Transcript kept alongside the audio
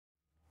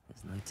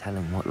There's no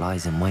telling what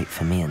lies in wait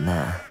for me in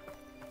there.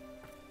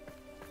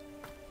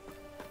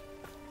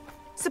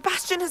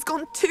 Sebastian has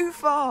gone too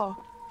far.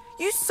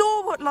 You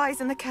saw what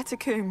lies in the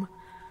catacomb.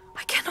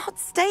 I cannot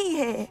stay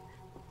here.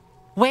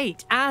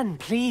 Wait, Anne,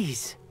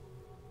 please.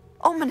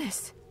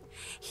 Ominous.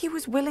 He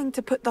was willing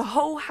to put the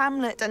whole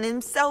hamlet and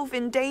himself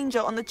in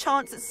danger on the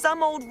chance that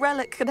some old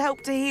relic could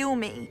help to heal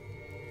me.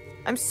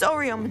 I'm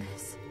sorry,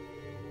 Ominous.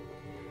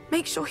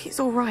 Make sure he's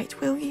all right,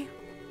 will you?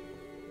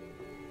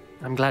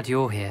 I'm glad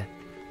you're here.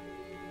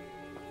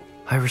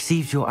 I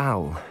received your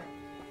owl.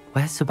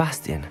 Where's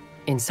Sebastian?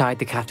 Inside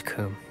the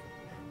catacomb.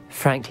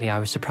 Frankly, I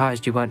was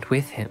surprised you weren't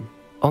with him.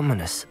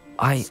 Ominous,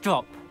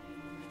 Stop.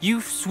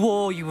 You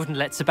swore you wouldn't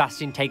let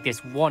Sebastian take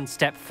this one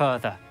step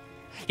further.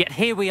 Yet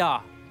here we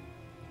are.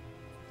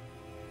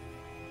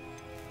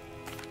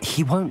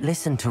 He won't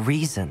listen to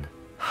reason.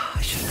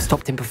 I should have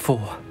stopped him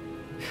before.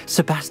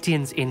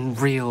 Sebastian's in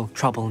real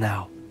trouble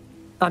now.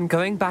 I'm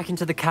going back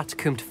into the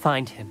catacomb to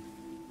find him.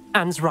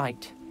 Anne's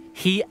right.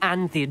 He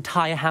and the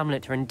entire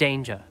hamlet are in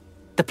danger.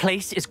 The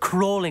place is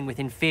crawling with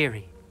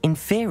Inferi.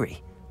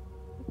 Inferi?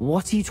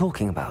 What are you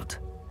talking about?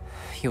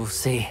 You'll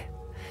see.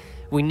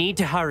 We need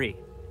to hurry.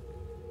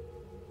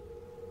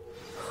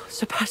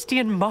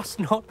 Sebastian must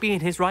not be in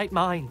his right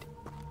mind.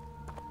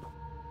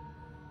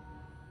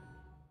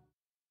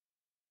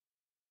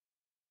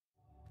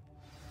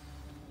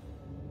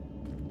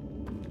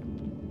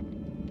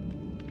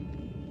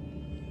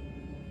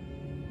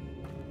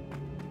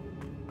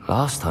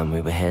 Last time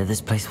we were here,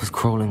 this place was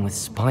crawling with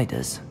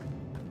spiders.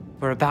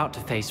 We're about to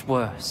face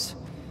worse.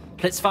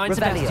 Let's find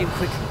Rebellion. Sebastian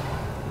quickly.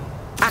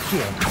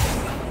 Accio!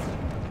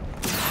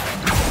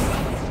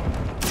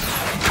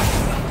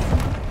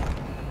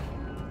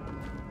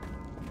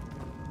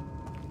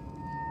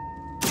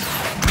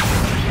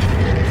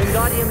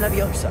 Wingardium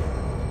Leviosa.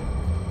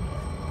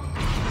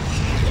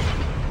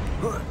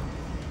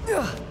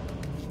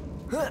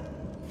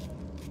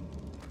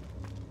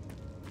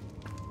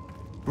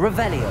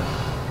 Revelio.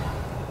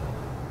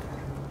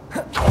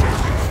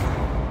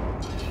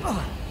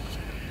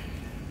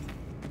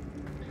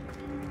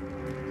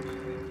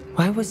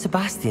 Where was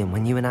Sebastian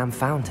when you and Anne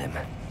found him?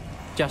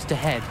 Just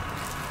ahead,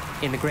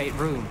 in the Great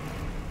Room.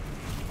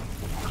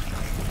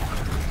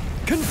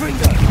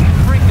 Confringo!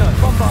 Fringo!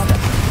 Bombarda!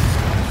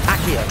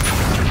 Accio!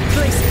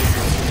 Glacis!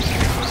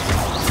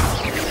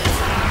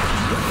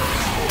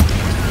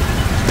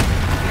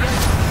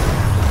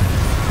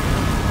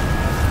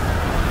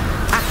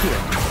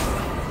 Accio!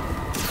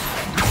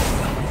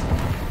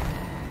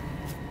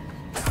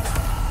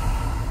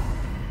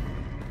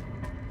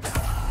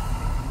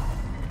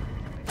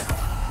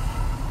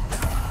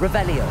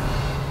 Revelio.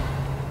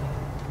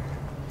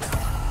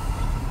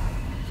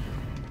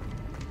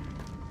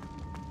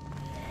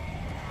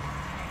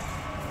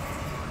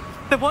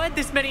 There weren't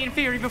this many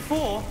Inferi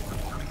before.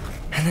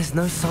 And there's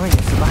no sign of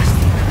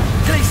Sebastian.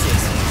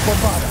 Glacis!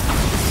 Bombarda!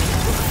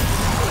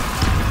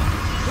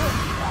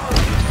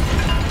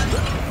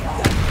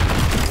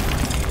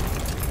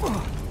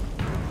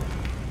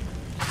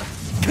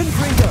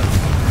 Confringo!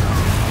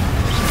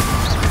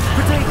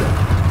 Protego!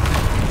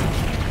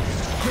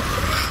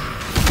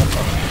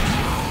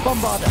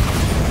 Bombarda!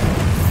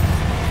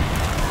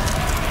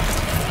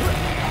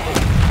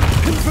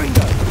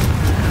 Confringo!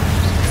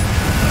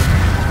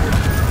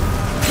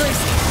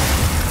 Glacis!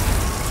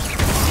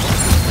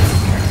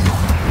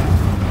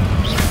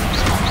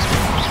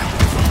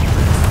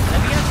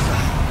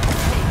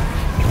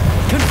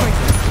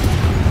 Confringo!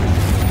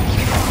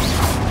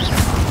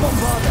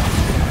 Bombarda!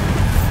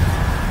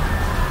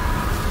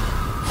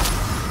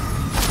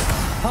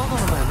 Hold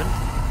on a moment.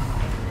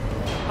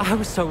 I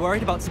was so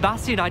worried about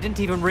Sebastian I didn't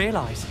even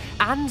realize.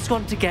 Anne's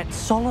gone to get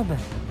Solomon.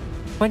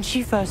 When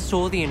she first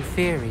saw the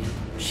Inferi,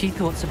 she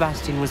thought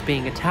Sebastian was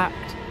being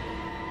attacked.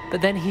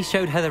 But then he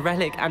showed her the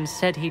relic and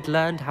said he'd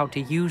learned how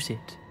to use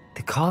it.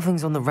 The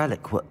carvings on the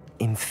relic were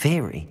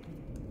Inferi,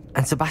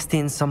 and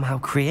Sebastian somehow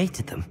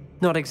created them.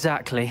 Not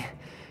exactly.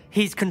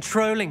 He's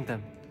controlling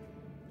them.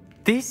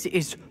 This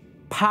is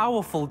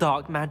powerful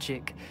dark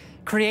magic.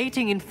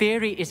 Creating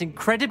Inferi is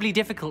incredibly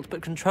difficult,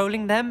 but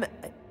controlling them...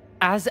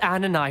 As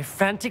Anne and I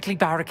frantically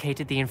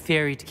barricaded the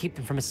Inferi to keep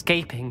them from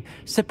escaping,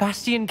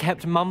 Sebastian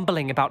kept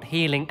mumbling about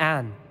healing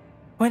Anne.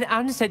 When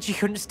Anne said she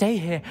couldn't stay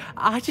here,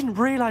 I didn't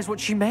realize what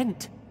she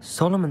meant.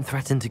 Solomon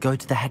threatened to go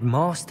to the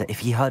headmaster if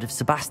he heard of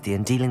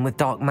Sebastian dealing with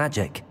dark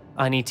magic.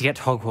 I need to get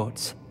to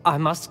Hogwarts. I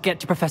must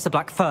get to Professor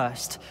Black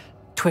first.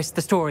 Twist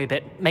the story a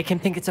bit, make him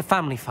think it's a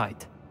family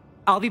fight.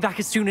 I'll be back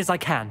as soon as I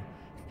can.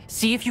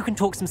 See if you can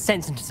talk some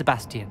sense into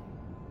Sebastian.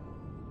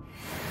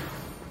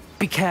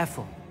 Be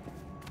careful.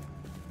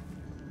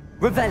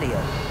 Revelio.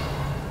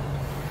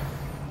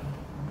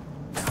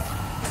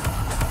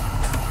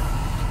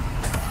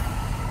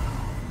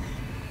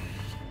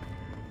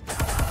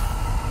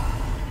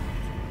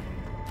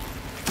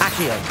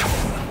 Accio.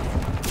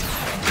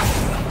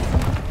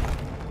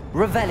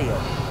 Revelio.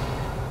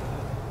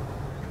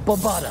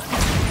 Bombarda.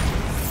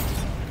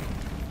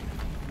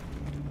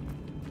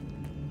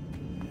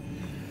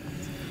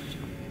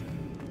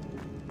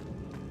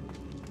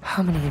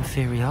 How many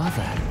Inferi are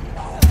there?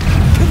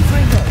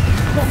 Confringo!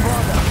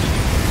 Bombarda!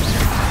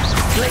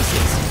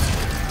 Glaciers!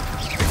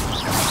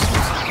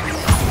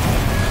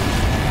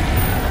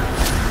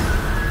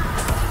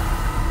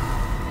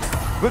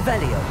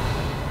 Revelio!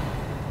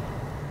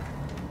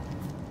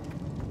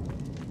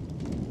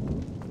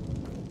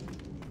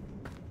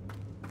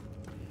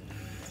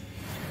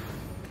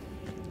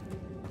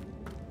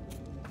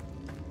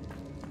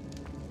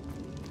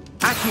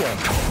 Accio!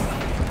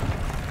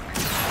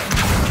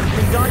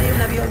 Wingardium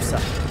Leviosa!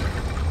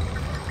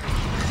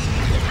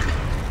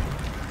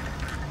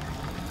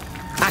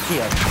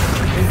 Accio!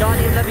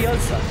 Wingardium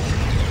Leviosa!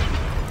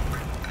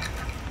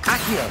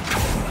 Accio!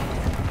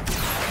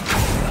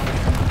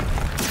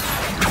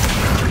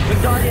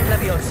 Wingardium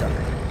Leviosa!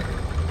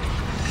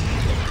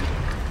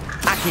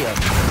 Accio!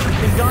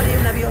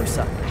 Wingardium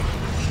Leviosa!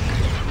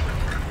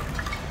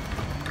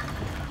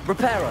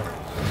 Reparo!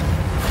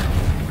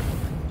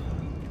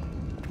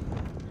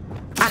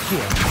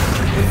 Accio!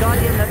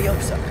 Wingardium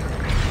Leviosa!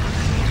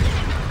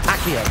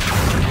 Accio!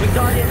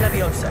 Wingardium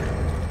Leviosa!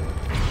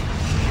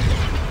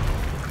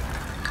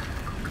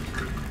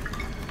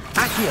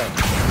 Accio!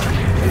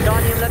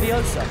 Wingardium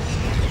Leviosa!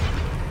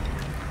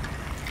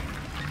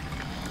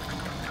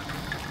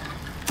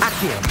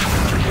 Accio!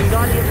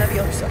 Wingardium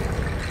Leviosa!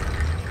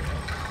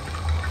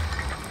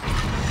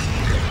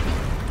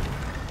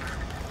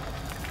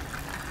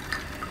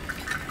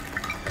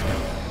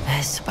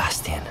 There's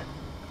Sebastian.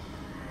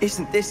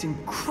 Isn't this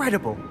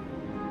incredible?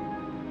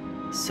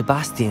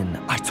 Sebastian,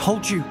 I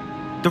told you!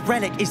 The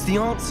relic is the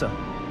answer!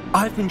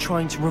 I've been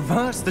trying to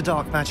reverse the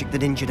dark magic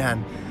that injured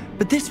Anne,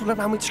 but this will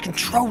allow me to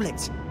control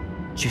it!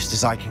 Just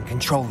as I can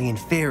control the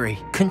Inferi.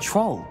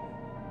 control.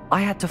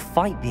 I had to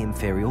fight the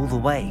Inferi all the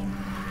way.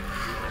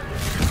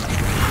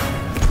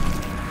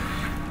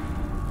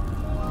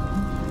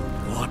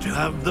 What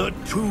have the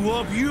two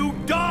of you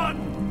done?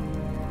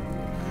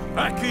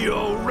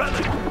 Accio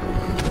Relic!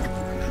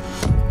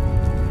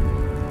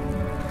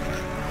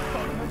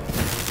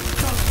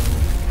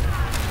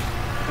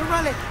 The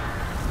relic!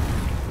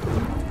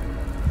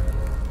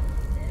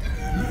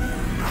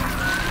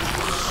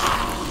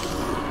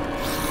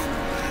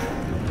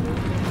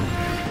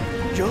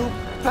 You'll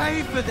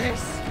pay for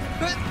this!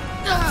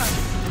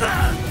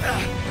 Leviosa!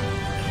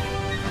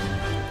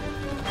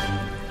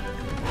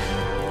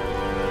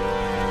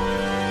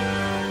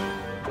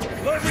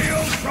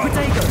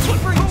 Potato!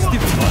 Stupid!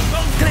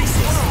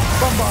 Glacius!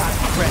 Bombard!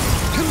 Red!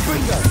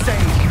 Confringo!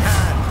 Save!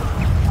 Hand!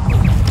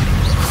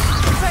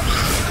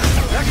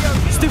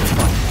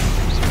 Stupid!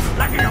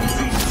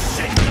 Leviosa!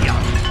 Incendio!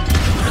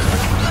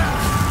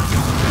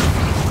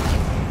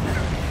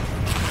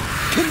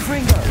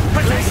 Confringo!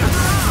 Glacius!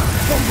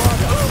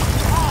 Bombardo!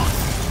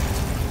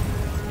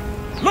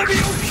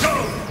 Leviosa!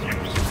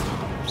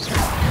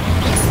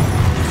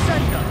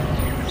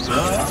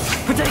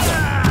 Potato!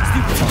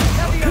 Stupid!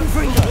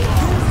 Confringo!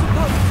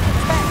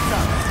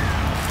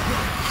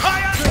 I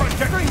am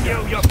protecting you,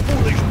 you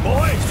foolish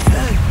boy!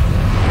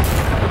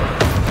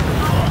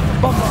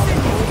 Bombardo!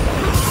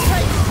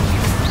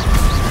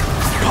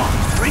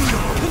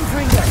 Confringo!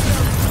 Confringo!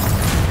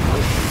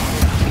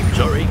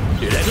 Sorry,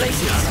 it had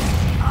Glacius!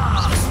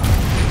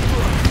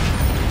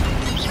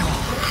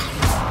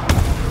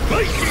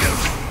 Glacius!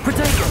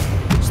 Potato!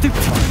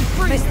 Stupid!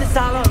 Mr.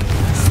 Sallow!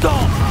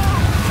 Stop!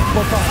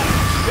 Bombardo!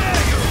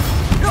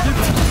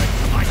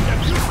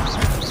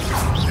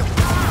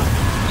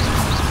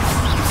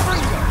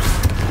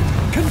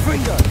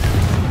 Confringo!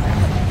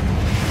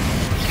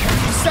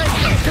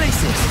 Save!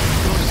 Glacius!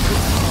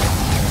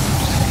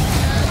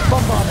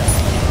 Bombardo!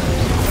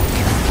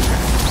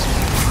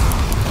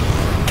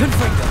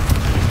 Confringo!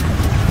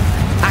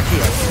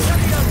 Accio!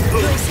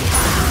 Glacius!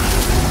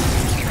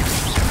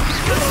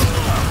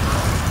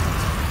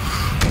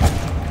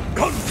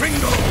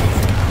 Confringo!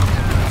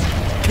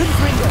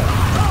 Confringo!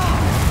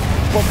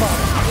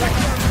 Bombardo!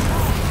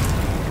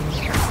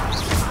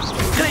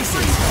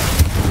 Glacius!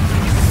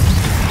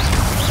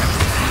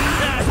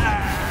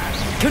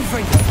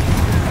 Confringo!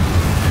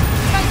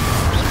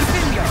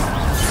 Confringo!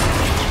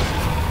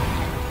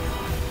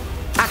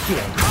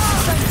 Accio!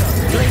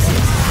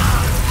 Glacius!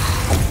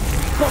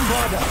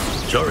 Bombardo!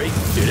 Sorry,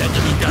 it had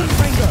to be done.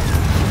 Confringo!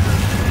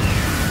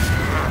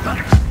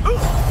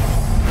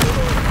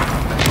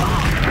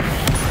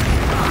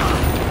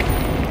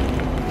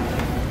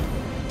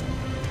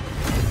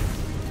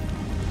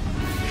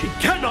 She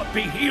cannot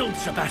be healed,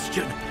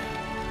 Sebastian.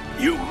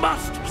 You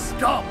must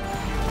stop.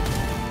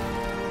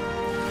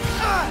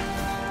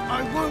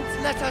 I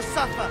won't let her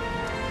suffer!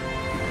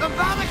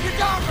 Avada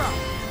Kedavra!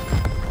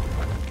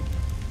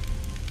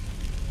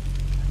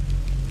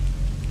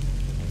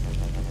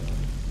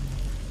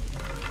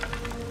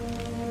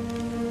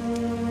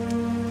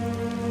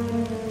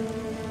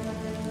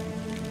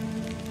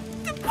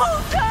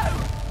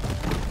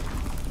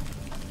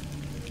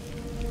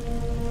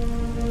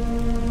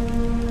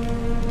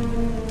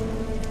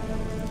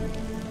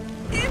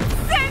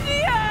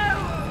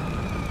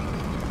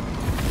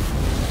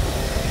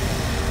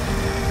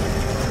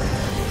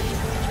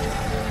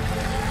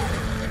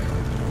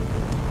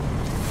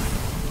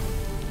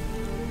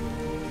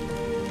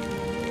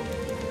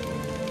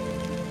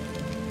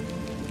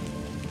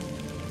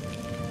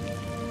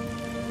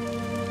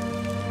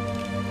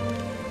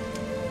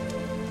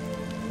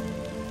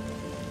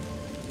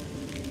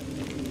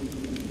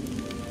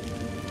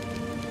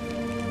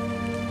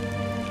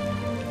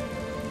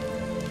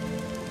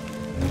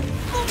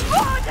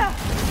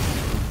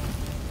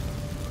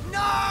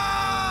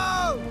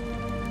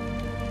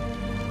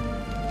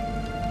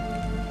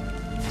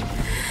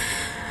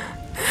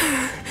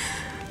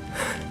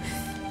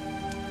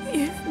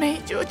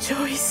 made your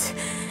choice.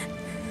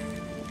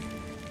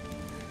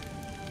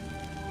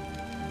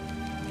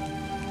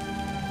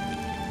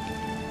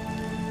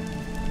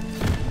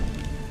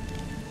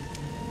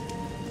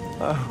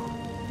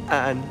 Oh,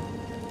 Anne.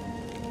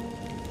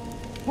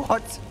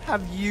 What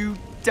have you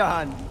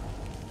done?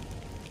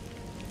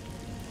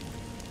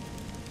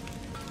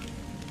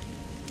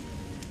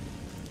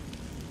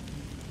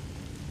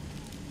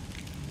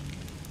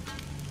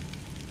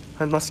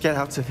 I must get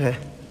out of here.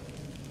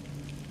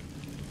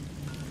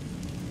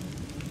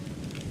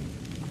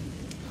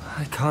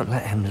 I can't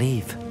let him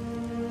leave.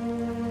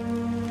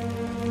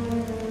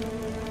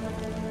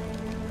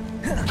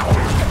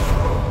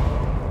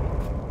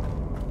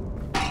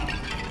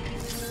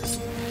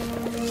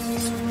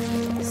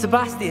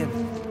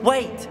 Sebastian,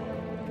 wait!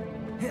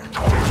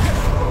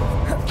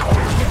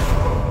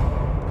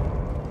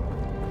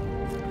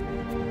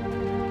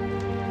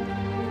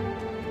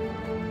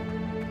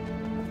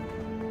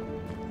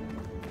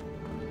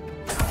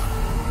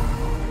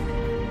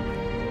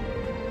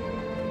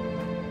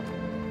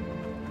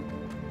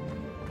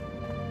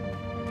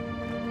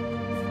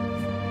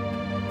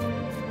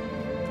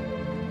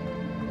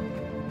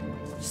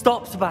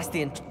 Stop,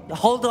 Sebastian.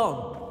 Hold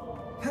on.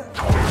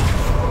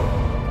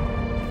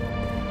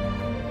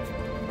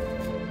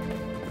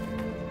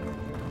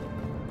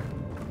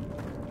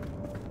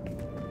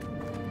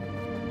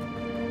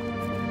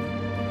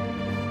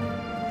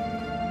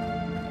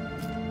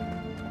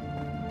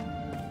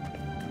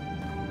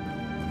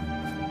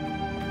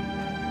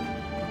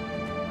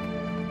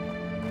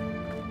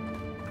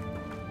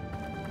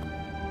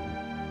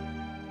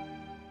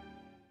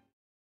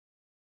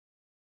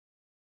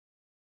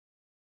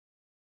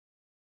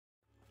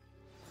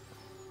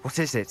 What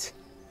is it?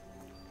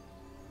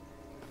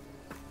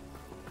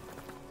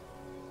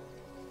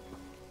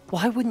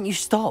 Why wouldn't you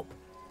stop?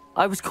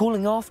 I was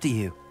calling after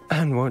you.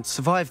 Anne won't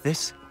survive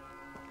this.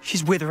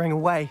 She's withering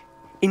away,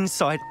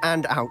 inside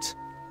and out.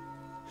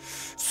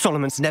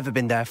 Solomon's never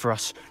been there for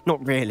us,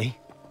 not really.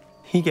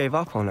 He gave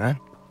up on Anne.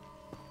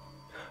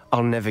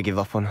 I'll never give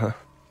up on her.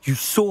 You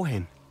saw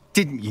him,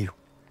 didn't you?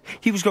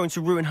 He was going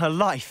to ruin her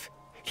life.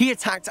 He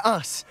attacked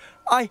us.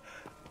 I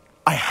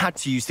had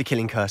to use the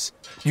killing curse.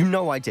 You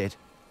know I did.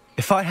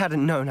 If I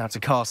hadn't known how to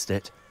cast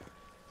it...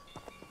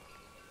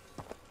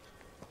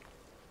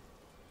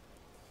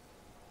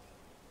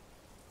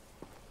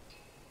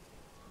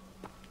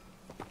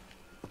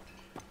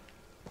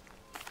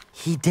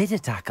 He did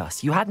attack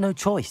us. You had no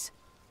choice.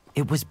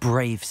 It was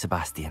brave,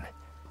 Sebastian.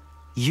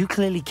 You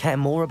clearly care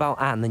more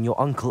about Anne than your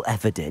uncle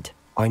ever did.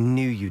 I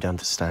knew you'd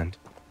understand.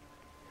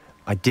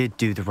 I did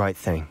do the right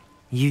thing.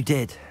 You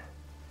did.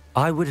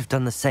 I would have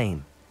done the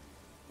same,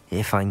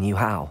 if I knew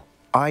how.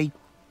 I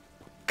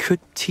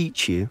could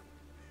teach you.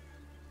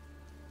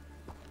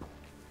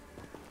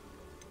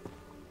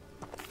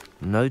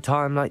 No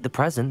time like the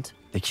present.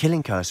 The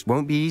killing curse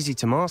won't be easy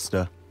to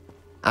master.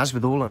 As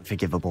with all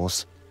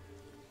unforgivables,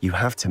 you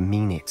have to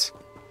mean it.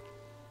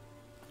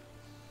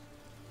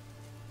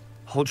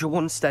 Hold your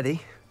wand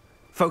steady.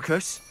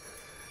 Focus.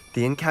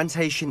 The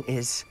incantation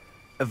is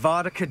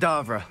Avada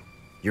Kedavra.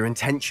 Your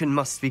intention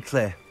must be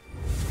clear.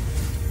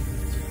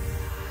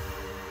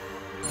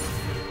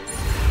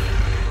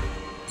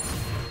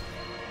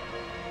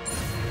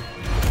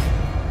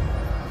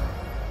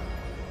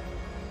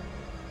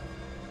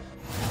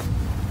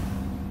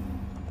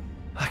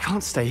 I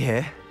can't stay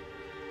here.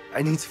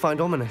 I need to find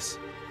Ominous.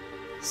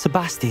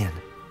 Sebastian.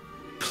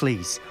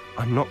 Please,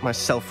 I'm not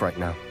myself right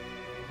now.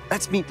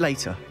 Let's meet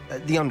later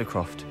at the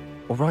Undercroft,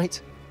 all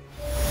right?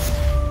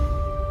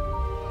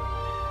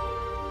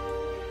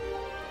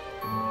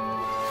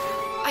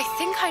 I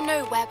think I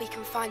know where we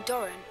can find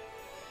Doran.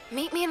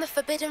 Meet me in the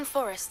Forbidden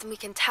Forest and we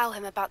can tell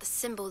him about the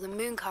symbol the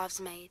Mooncalves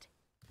made.